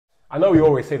I know we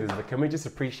always say this, but can we just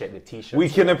appreciate the t-shirts? We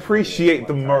can appreciate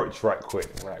the merch right quick.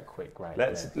 Right.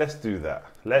 Let's do that.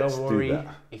 Let's Don't worry do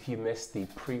that. if you missed the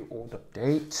pre-order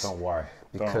date. Don't worry.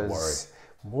 Because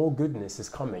more goodness is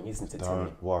coming, isn't it, Timmy?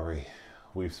 Don't worry.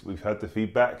 We've heard the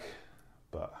feedback,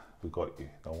 but we got you.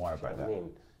 Don't worry about that.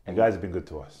 You guys have been good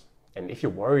to us. And if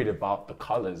you're worried about the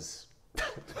colors,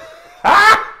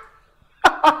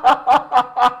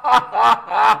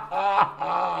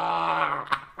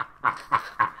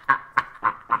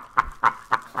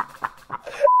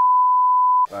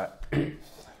 right,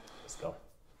 let's go.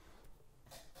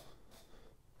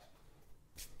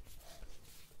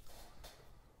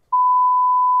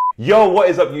 Yo, what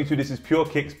is up YouTube? This is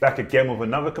PureKicks back again with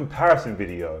another comparison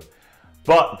video.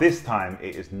 But this time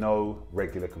it is no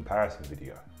regular comparison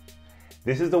video.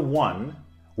 This is the one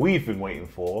we've been waiting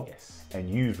for, and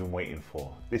you've been waiting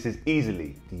for. This is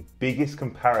easily the biggest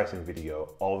comparison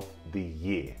video of the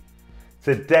year.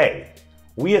 Today,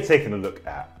 we are taking a look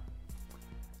at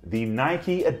the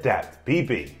Nike Adapt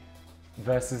BB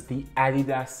versus the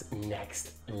Adidas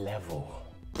Next Level.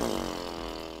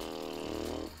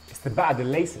 It's the battle of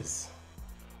the laces.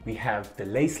 We have the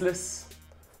laceless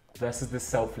versus the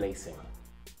self-lacing.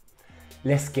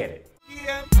 Let's get it.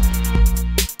 Yeah.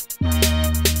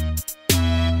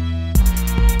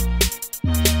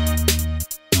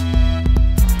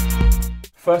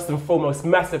 First and foremost,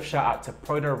 massive shout out to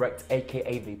ProDirect,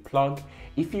 aka The Plug.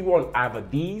 If you want either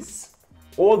these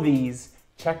or these,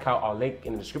 check out our link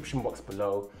in the description box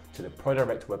below to the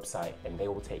ProDirect website and they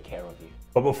will take care of you.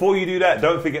 But before you do that,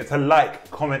 don't forget to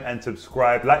like, comment and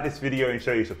subscribe. Like this video and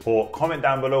show your support. Comment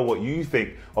down below what you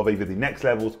think of either the Next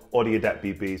Levels or the Adapt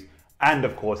BBs. And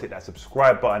of course, hit that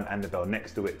subscribe button and the bell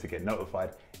next to it to get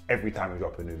notified every time we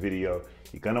drop a new video.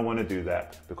 You're gonna wanna do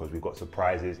that because we've got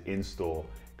surprises in store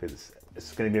because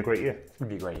it's gonna be a great year. It's gonna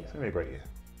be a great year. It's gonna be a great year.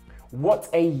 What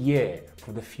a year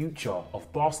for the future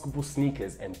of basketball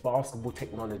sneakers and basketball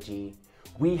technology.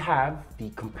 We have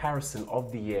the comparison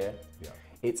of the year. Yeah.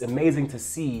 It's amazing to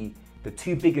see the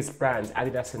two biggest brands,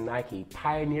 Adidas and Nike,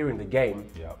 pioneering the game,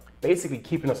 basically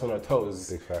keeping us on our toes.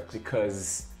 Big facts.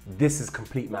 Because this is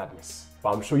complete madness.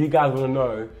 But I'm sure you guys want to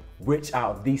know which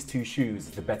out of these two shoes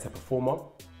is the better performer.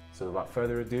 So without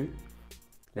further ado,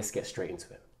 let's get straight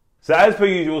into it. So as per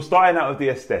usual, starting out with the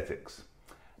aesthetics.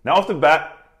 Now off the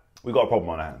bat, we got a problem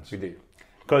on our hands. We do.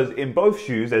 Because in both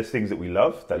shoes, there's things that we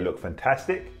love that look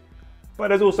fantastic, but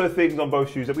there's also things on both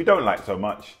shoes that we don't like so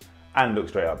much and look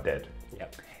straight up dead.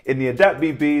 Yep. In the Adapt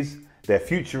BBs, they're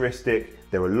futuristic,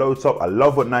 they're a low top. I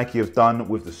love what Nike have done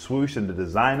with the swoosh and the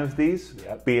design of these.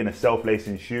 Being a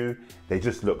self-lacing shoe, they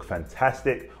just look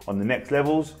fantastic. On the Next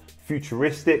Levels,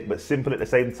 futuristic but simple at the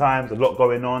same time. There's a lot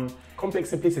going on. Complex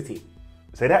simplicity.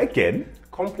 Say that again.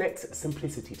 Complex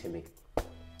simplicity, Timmy.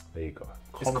 There you go.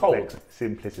 It's Complex cold.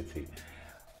 Simplicity.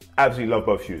 Absolutely love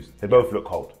both shoes. They both look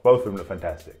cold. Both of them look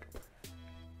fantastic.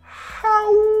 However,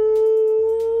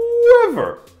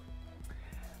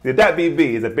 the Adapt BB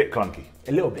is a bit clunky.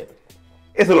 A little bit.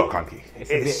 It's a lot clunky.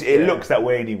 It looks that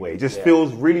way anyway. It just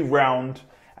feels really round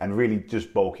and really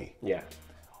just bulky. Yeah.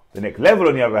 The Next Level,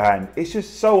 on the other hand, it's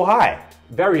just so high.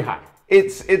 Very high.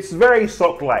 It's very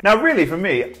sock-like. Now, really, for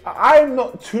me, I'm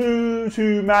not too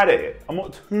mad at it. I'm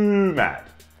not too mad.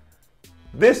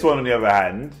 This one, on the other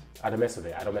hand, I don't mess with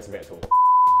it. I don't mess with it at all.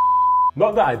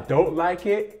 Not that I don't like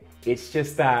it. It's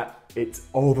just that it's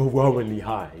overwhelmingly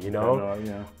high, you know?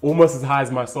 Almost as high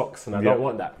as my socks, and I don't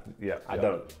want that. I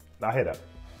don't. I hear that.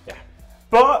 Yeah.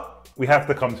 But we have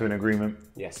to come to an agreement.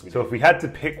 Yes, we do. So if we had to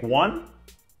pick one,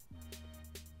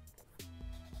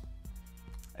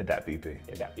 Adapt BB.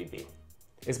 Adapt BB.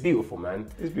 It's beautiful, man.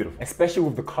 It's beautiful. Especially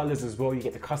with the colors as well. You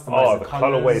get to customize the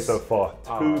colors. colorway so far.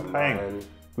 Too paying.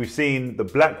 We've seen the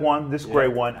black one, this grey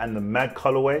one, and the mad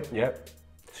colorway. Yep.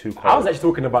 Too cold. I was actually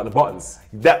talking about the buttons.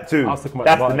 That too. I was talking about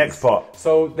That's the buttons. The next part.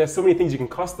 So there's so many things you can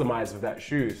customize with that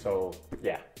shoe. So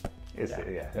yeah. It's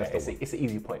an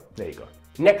easy point. There you go.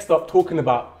 Next up, talking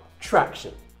about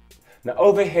traction. Now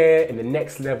over here in the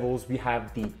Next Levels, we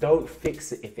have the don't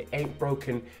fix it if it ain't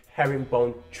broken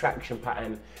herringbone traction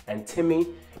pattern. And Timmy,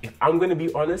 if I'm gonna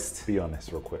be honest. Be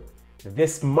honest real quick.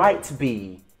 This might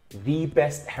be the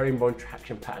best herringbone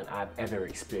traction pattern I've ever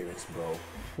experienced, bro.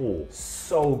 Oh.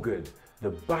 So good. The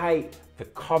bite, the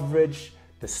coverage,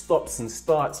 the stops and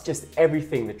starts, just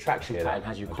everything the traction pattern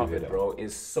has you covered, bro,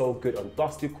 is so good on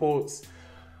dusty courts.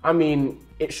 I mean,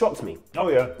 it shocked me. Oh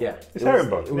yeah. Yeah. It's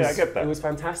herringbone. Yeah, I get that. It was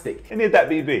fantastic. In the Adapt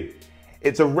BB,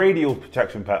 it's a radial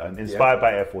traction pattern inspired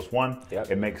by Air Force One.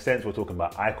 It makes sense. We're talking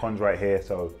about icons right here.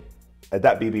 So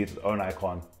Adapt BB is its own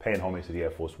icon, paying homage to the Air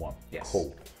Force One. Yes.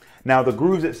 Cool. Now the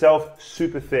grooves itself,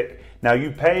 super thick. Now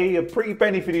you pay a pretty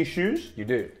penny for these shoes. You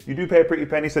do. You do pay a pretty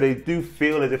penny, so they do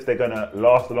feel as if they're gonna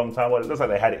last a long time. Well, it looks like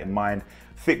they had it in mind.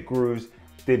 Thick grooves,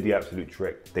 did the absolute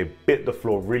trick. They bit the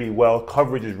floor really well.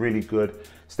 Coverage is really good.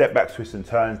 Step back twists and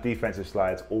turns, defensive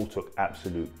slides, all took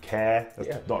absolute care.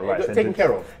 That's not the right sentence. Taken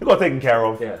care of. It got taken care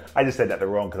of. Yeah. I just said that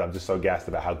wrong because I'm just so gassed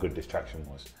about how good this traction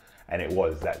was. And it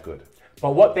was that good.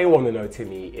 But what they want to know,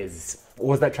 Timmy, is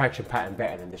was that traction pattern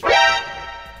better than this?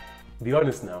 Be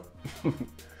honest now.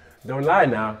 Don't lie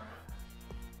now.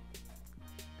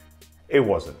 It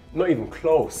wasn't. Not even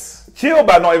close. Chill,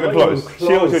 but not even close.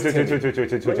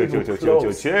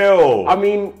 Chill. I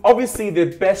mean, obviously the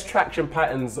best traction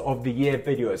patterns of the year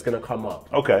video is going to come up.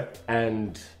 Okay.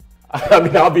 And I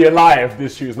mean, I'll be a liar if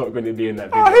this shoe's not going to be in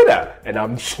that video. I hear that. And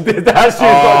that shoe's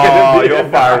not going to be you're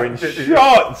firing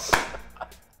shots.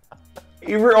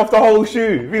 You ripped off the whole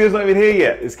shoe. Video's not even here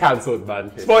yet. It's cancelled,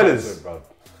 man. It's Spoilers. Cancelled, bro.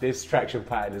 This traction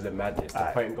pattern is a madness.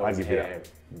 The point goes here.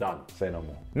 Done. Say no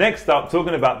more. Next up,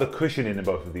 talking about the cushioning in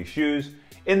both of these shoes.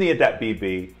 In the Adapt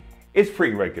BB, it's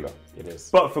pretty regular. It is.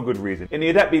 But for good reason. In the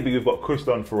Adapt BB, we've got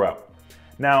cushion throughout.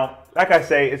 Now, like I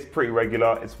say, it's pretty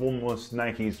regular. It's almost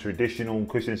Nike's traditional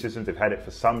cushioning systems. They've had it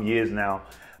for some years now.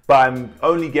 But I'm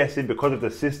only guessing because of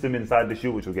the system inside the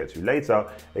shoe, which we'll get to later,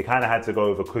 they kind of had to go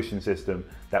with a cushion system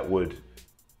that would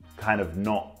kind of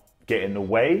not get in the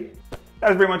way.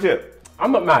 That's pretty much it.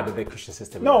 I'm not mad at the cushion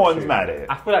system. No one's mad at it.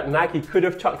 I feel like Nike could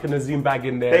have chucked in a zoom bag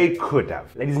in there. They could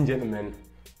have. Ladies and gentlemen,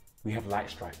 we have Light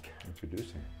Strike.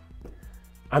 Introducing.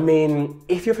 I mean,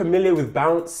 if you're familiar with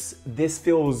Bounce, this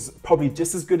feels probably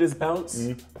just as good as Bounce,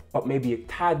 but maybe a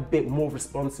tad bit more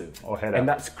responsive. And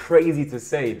that's crazy to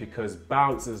say because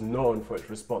Bounce is known for its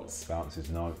response. Bounce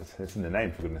is known, it's in the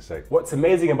name for goodness sake. What's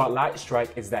amazing about Light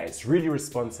Strike is that it's really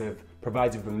responsive,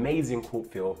 provides you with amazing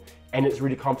court feel, and it's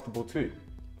really comfortable too.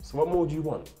 So what more do you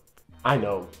want? I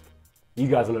know, you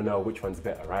guys want to know which one's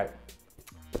better, right?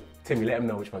 Timmy, let them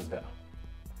know which one's better.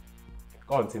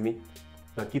 Go on, Timmy.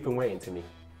 Now keep them waiting, Timmy.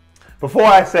 Before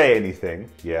I say anything,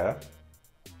 I'm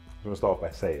gonna start off by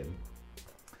saying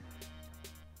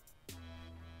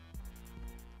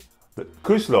the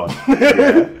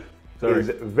Cushlon is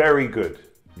very good.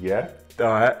 Yeah. All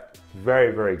right.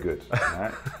 Very, very good.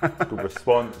 Right? Good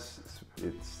response.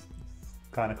 It's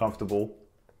kind of comfortable.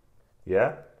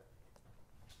 Yeah.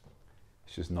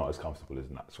 It's just not as comfortable as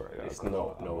that. Sorry, it's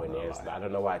nowhere near. I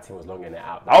don't know why Tim was longing it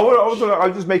out. I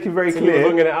was just making very Tim clear. was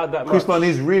longing it out that much. Cushlon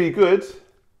is really good.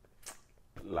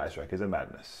 Light Strike is a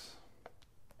madness.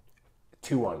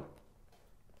 2-1.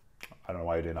 I don't know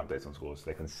why you're doing updates on scores.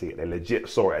 They can see it. They legit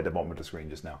saw it at the bottom of the screen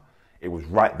just now. It was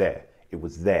right there. It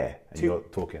was there. And you're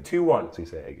talking. 2-1. So you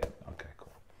say it again. Okay,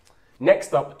 cool.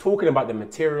 Next up, talking about the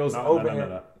materials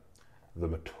No. The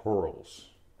materials.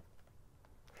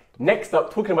 Next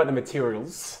up, talking about the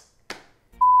materials,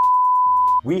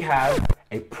 we have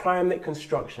a prime knit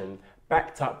construction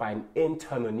backed up by an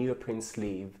internal neoprene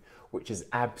sleeve, which is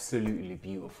absolutely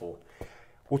beautiful.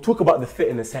 We'll talk about the fit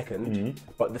in a second,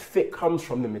 but the fit comes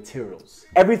from the materials.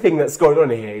 Everything that's going on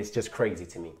here is just crazy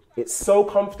to me. It's so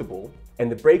comfortable,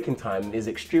 and the breaking time is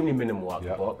extremely minimal out the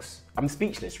box. I'm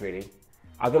speechless, really.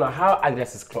 I don't know how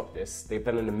Adidas has clocked this. They've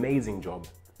done an amazing job.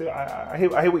 I hear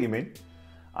what you mean.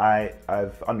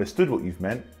 I've understood what you've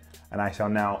meant, and I shall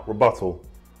now rebuttal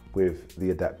with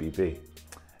the Adapt BB.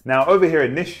 Now, over here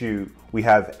in this shoe, we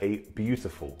have a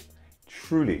beautiful,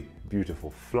 truly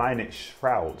beautiful fly knit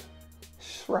shroud,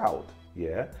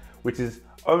 which is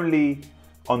only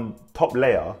on top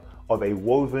layer of a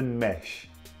woven mesh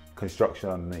construction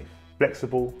underneath.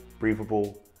 Flexible,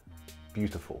 breathable,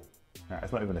 beautiful. Now,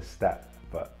 it's not even a stat,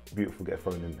 but beautiful get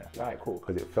thrown in there. All right, cool.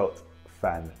 Because it felt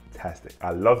fantastic.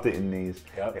 I loved it in these.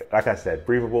 Like I said,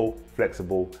 breathable,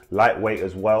 flexible, lightweight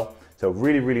as well. So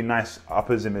really, really nice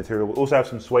uppers in material. We also have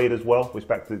some suede as well, which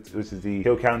is the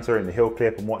heel counter and the heel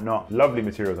clip and whatnot. Lovely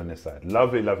materials on this side.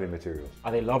 Lovely, lovely materials.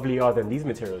 Are they lovelier than these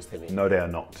materials, Timmy? No, they are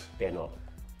not. They're not.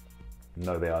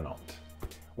 No, they are not.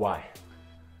 Why?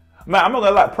 Man, I'm not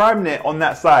gonna lie, prime knit on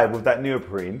that side with that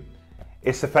neoprene,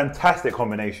 it's a fantastic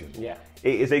combination. Yeah.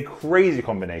 It is a crazy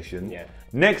combination. Yeah.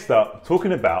 Next up,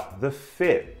 talking about the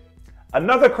fit.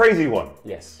 Another crazy one.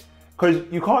 Yes. Because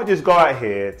you can't just go out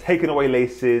here taking away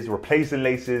laces, replacing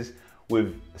laces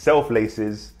with self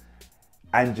laces,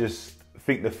 and just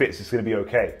think the fit's just gonna be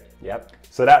okay. Yep.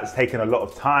 So that's taken a lot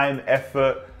of time,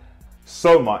 effort,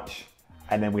 so much,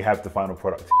 and then we have the final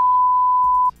product.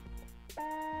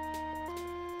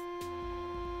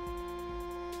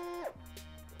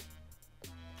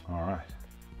 All right.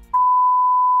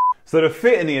 So the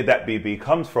fit in the Adapt BB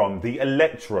comes from the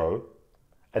Electro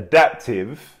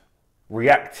Adaptive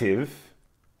Reactive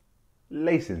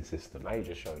lacing system. Now you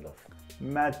just showing off.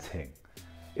 Mad thing.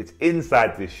 It's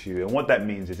inside this shoe, and what that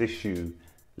means is this shoe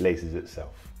laces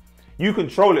itself. You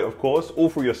control it, of course, all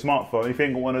through your smartphone. If you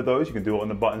ain't got one of those, you can do it on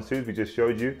the buttons too, as we just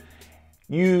showed you.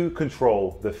 You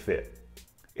control the fit.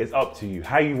 It's up to you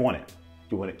how you want it.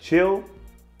 Do you want it chill? Do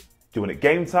you want it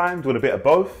game time? Do you want a bit of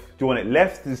both? Do you want it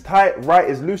left is tight, right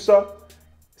is looser?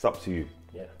 It's up to you.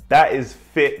 Yeah. That is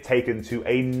fit taken to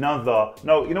another,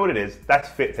 no, you know what it is? That's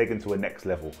fit taken to a next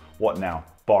level. What now?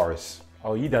 Boris.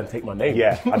 Oh, you done take my name.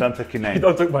 Yeah, I done took your name. You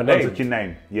done took my name. I took your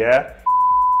name, yeah?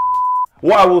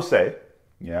 What I will say,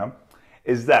 yeah,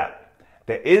 is that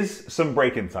there is some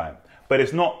break-in time, but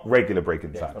it's not regular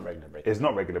break-in time. It's not regular break-in. It's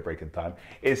not regular break-in time.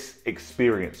 It's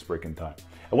experience break-in time.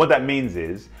 And what that means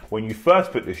is, when you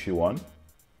first put the shoe on,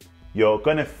 you're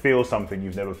gonna feel something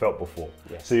you've never felt before.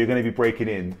 Yes. So you're gonna be breaking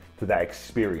in to that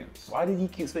experience. Why did you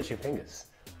keep switching fingers?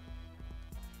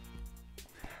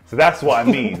 So that's what I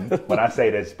mean when I say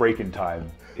there's break-in time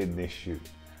in this shoe,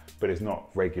 but it's not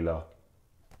regular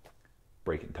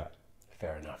break-in time.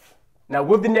 Fair enough. Now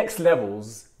with the next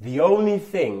levels, the only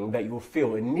thing that you'll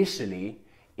feel initially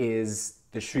is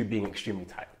the shoe being extremely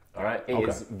tight. All right, it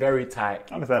is very tight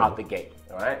out the gate.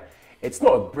 All right, it's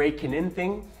not a breaking in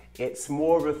thing. It's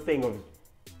more of a thing of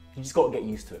you just got to get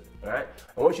used to it. All right,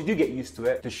 and once you do get used to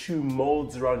it, the shoe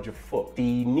molds around your foot.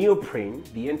 The neoprene,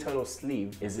 the internal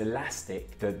sleeve, is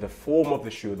elastic. The form of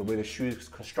the shoe, the way the shoe is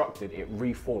constructed, it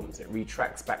reforms. It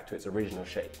retracts back to its original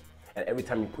shape. And every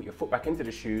time you put your foot back into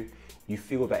the shoe, you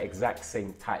feel that exact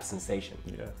same tight sensation.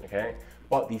 Yeah. Okay.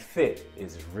 But the fit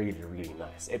is really, really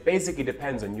nice. It basically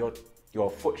depends on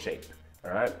your foot shape.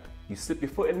 All right. You slip your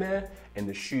foot in there, and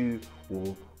the shoe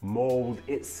will mold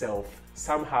itself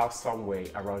somehow, some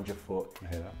way around your foot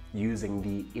using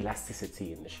the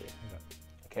elasticity in the shoe.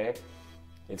 Okay.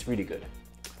 It's really good.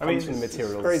 I mean, it's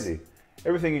crazy.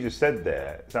 Everything you just said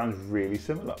there sounds really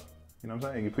similar. You know what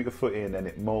I'm saying? You put your foot in, and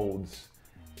it molds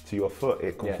to your foot,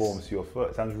 it conforms to your foot.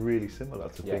 It sounds really similar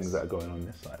to things that are going on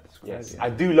this side. It's crazy. Yes, I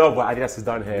do love what Adidas has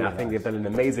done here. I think they've done an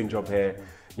amazing job here.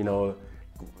 You know,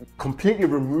 completely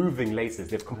removing laces.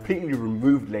 They've completely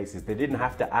removed laces. They didn't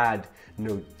have to add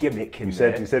no gimmick in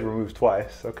there. You said removed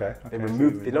twice. Okay. They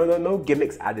removed. No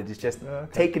gimmicks added. It's just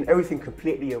taking everything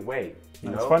completely away. You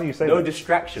know? It's funny you say that. No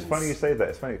distractions. It's funny you say that.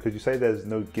 It's funny because you say there's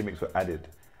no gimmicks were added,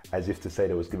 as if to say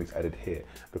there was gimmicks added here,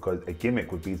 because a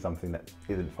gimmick would be something that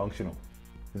isn't functional.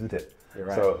 Isn't it? You're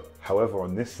right. So, however,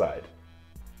 on this side,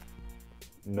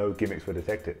 no gimmicks were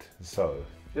detected. So,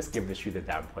 just give the shoe the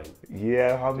damn point.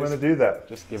 Yeah, I'm going to do that.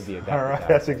 Just give the All right,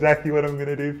 that's exactly what I'm going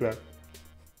to do, fam.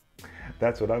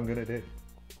 That's what I'm going to do.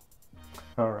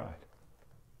 All right.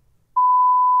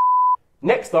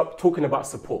 Next up, talking about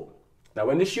support. Now,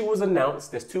 when this shoe was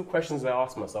announced, there's two questions I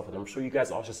asked myself, and I'm sure you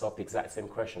guys asked yourself the exact same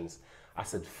questions. I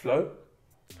said, flow,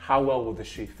 how well will the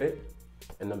shoe fit?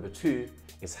 And number two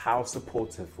is how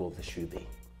supportive will the shoe be,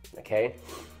 okay?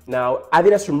 Now,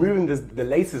 Adidas removing the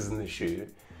laces in the shoe,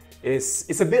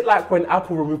 it's a bit like when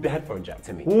Apple removed the headphone jack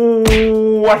to me.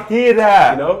 Ooh, I hear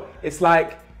that. You know, it's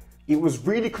like, it was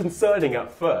really concerning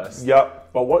at first. Yep.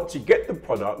 But once you get the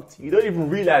product, you don't even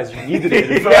realize you needed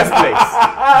it in the first place.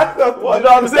 That's the one. You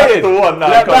know what I'm saying? That's the one. No,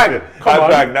 that bag. Come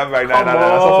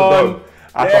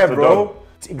on. Yeah, bro.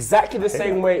 It's exactly the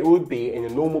same way it would be in a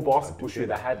normal basketball shoe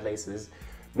that had laces.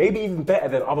 Maybe even better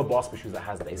than other basketball shoes that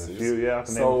has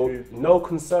laces. So no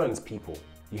concerns, people.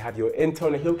 You have your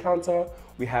internal heel counter.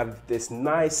 We have this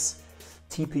nice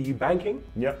TPU banking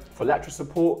for lateral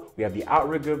support. We have the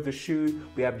outrigger of the shoe.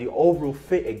 We have the overall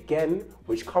fit again,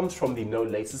 which comes from the no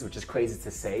laces, which is crazy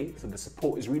to say. So the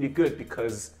support is really good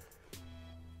because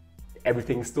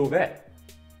everything's still there,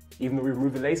 even though we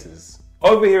remove the laces.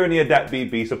 Over here in the Adapt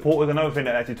BB, support was another thing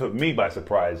that actually took me by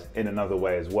surprise in another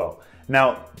way as well.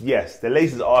 Now, yes, the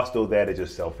laces are still there, they're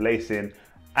just self-lacing.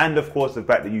 And of course, the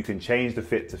fact that you can change the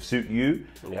fit to suit you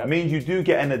means you do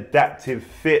get an adaptive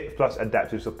fit plus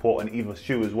adaptive support and even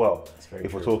shoe as well.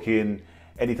 If we're talking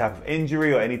any type of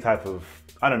injury or any type of,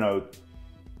 I don't know,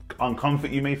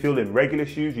 uncomfort you may feel in regular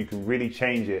shoes, you can really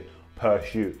change it per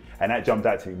shoe. And that jumped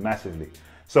out to me massively.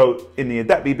 So in the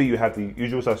Adapt BB, you have the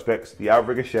usual suspects, the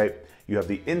outrigger shape, you have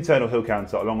the internal heel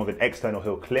counter along with an external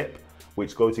heel clip,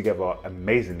 which go together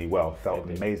amazingly well, felt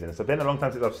amazing. It's been a long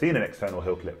time since I've seen an external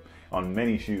heel clip on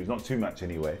many shoes, not too much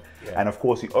anyway. And of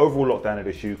course, the overall lockdown of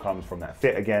the shoe comes from that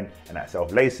fit again and that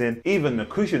self-lacing. Even the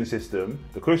cushion system,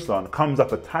 the cushion comes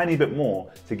up a tiny bit more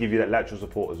to give you that lateral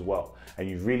support as well. And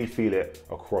you really feel it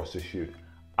across the shoe.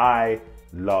 I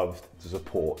loved the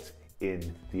support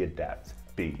in the Adapt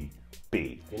BB.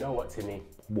 You know what, Timmy?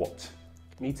 What?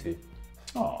 Me too.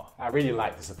 Oh, I really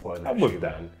liked the support in that shoe,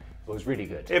 man. It was really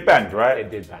good. It banged, right?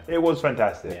 It did bang. It was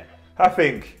fantastic. Yeah. I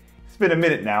think it's been a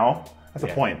minute now. That's a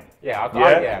point. Yeah,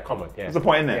 come on. Yeah. There's a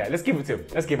point in there. Yeah, let's give it to him.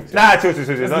 Let's give it to him.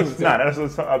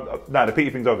 Nah, the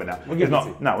Peter thing's over now. We'll give it to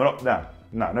him. No, we're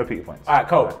not. No Peter points. All right,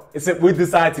 cool. We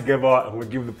decide together and we'll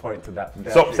give the point to that.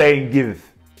 Stop saying give.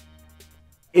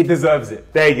 It deserves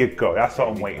it. There you go. That's what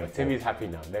I'm waiting for. Timmy's happy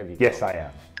now. There we go. Yes, I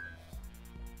am.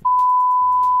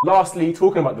 Lastly,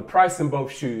 talking about the price in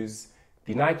both shoes,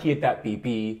 the Nike Adapt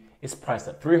BB is priced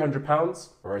at £300,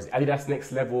 whereas Adidas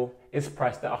Next Level is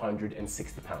priced at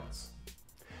 £160.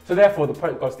 So therefore, the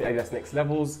point goes to Adidas Next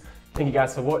Levels. Thank you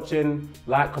guys for watching.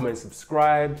 Like, comment,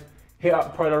 subscribe. Hit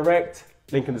up ProDirect.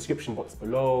 Link in the description box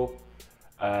below.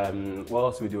 What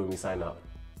else do we do when we sign up?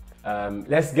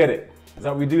 Let's get it. Is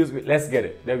that what we do? Let's get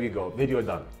it. There we go. Video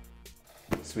done.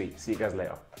 Sweet. See you guys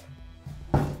later.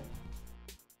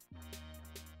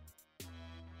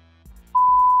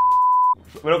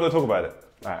 We're not going to talk about it.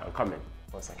 All right, I'm coming.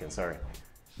 1 second, sorry.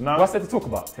 No. What's there to talk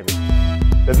about, Timmy?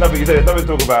 There's nothing. You said there's nothing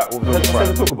to talk about. What's there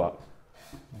to talk about?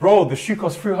 Bro, the shoe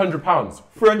costs £300.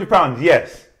 £300,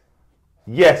 yes.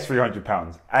 Yes,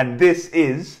 £300. And this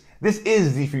is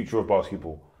the future of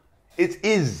basketball. It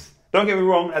is. Don't get me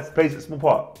wrong, that plays a small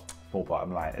part. Small part,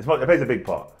 I'm lying. It plays a big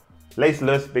part.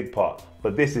 Laceless, big part.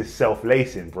 But this is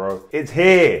self-lacing, bro. It's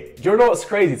here. Do you know what's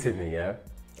crazy to me, yeah?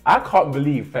 I can't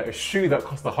believe that a shoe that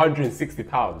cost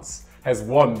 £160 has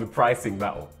won the pricing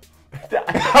battle.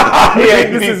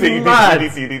 This is mad.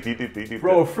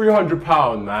 Bro,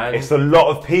 £300, man. It's a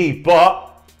lot of P, but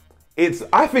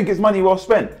I think it's money well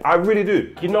spent. I really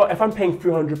do. You know, if I'm paying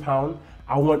 £300,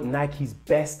 I want Nike's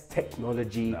best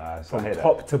technology from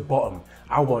top to bottom.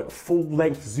 I want full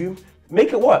length zoom.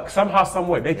 Make it work somehow, some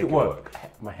way. Make it work.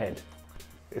 My head.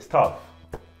 It's tough,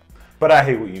 but I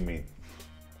hear what you mean.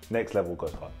 Next level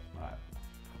goes hard. Right.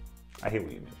 I hear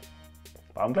what you mean.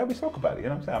 But I'm glad we spoke about it. You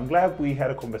know what I'm saying? I'm glad we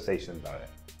had a conversation about it.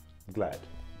 I'm glad.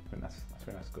 I think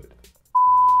that's good.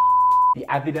 The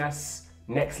Adidas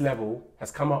Next Level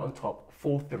has come out on top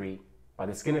 4-3 by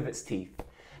the skin of its teeth.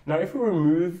 Now, if we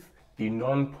remove the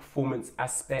non-performance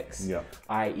aspects,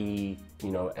 i.e.,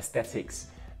 aesthetics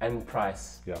and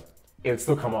price, it would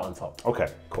still come out on top. Okay,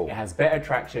 cool. It has better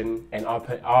traction, in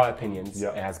our opinions.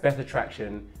 It has better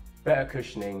traction, better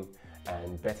cushioning,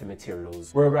 and better materials.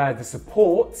 Whereas the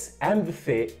support and the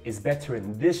fit is better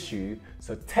in this shoe.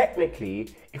 So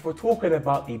technically, if we're talking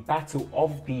about the battle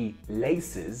of the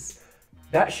laces,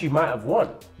 that shoe might have won.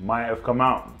 Might have come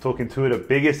out talking two of the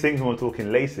biggest things when we're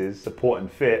talking laces, support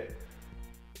and fit.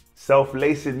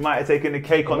 Self-lacing might have taken the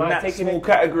cake on that small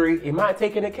category. It might have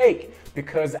taken a cake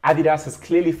because Adidas has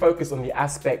clearly focused on the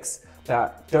aspects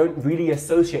that don't really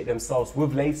associate themselves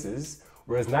with laces,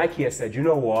 whereas Nike has said, you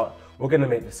know what, we're going to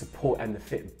make the support and the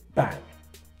fit bang.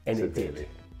 And it did.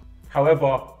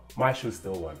 However, my shoe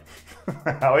still won.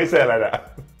 How you say it like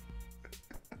that?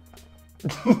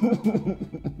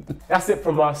 That's it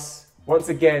from us. Once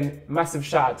again, massive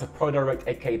shout out to ProDirect,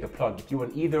 aka The Plug. If you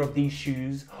want either of these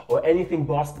shoes or anything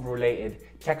basketball related,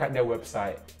 check out their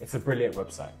website. It's a brilliant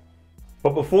website.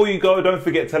 But before you go, don't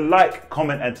forget to like,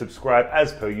 comment and subscribe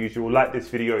as per usual. Like this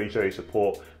video and show your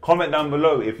support. Comment down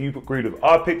below if you've agreed with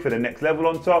our pick for the next level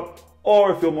on top,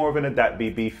 or if you're more of an Adapt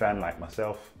BB fan like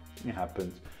myself. It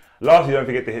happens. Lastly, don't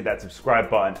forget to hit that subscribe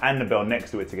button and the bell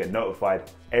next to it to get notified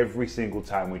every single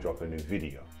time we drop a new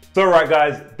video. So alright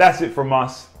guys, that's it from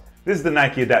us. This is the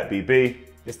Nike Adapt BB.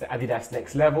 This is the Adidas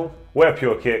Next Level. We're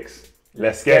PureKicks.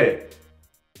 Let's get it.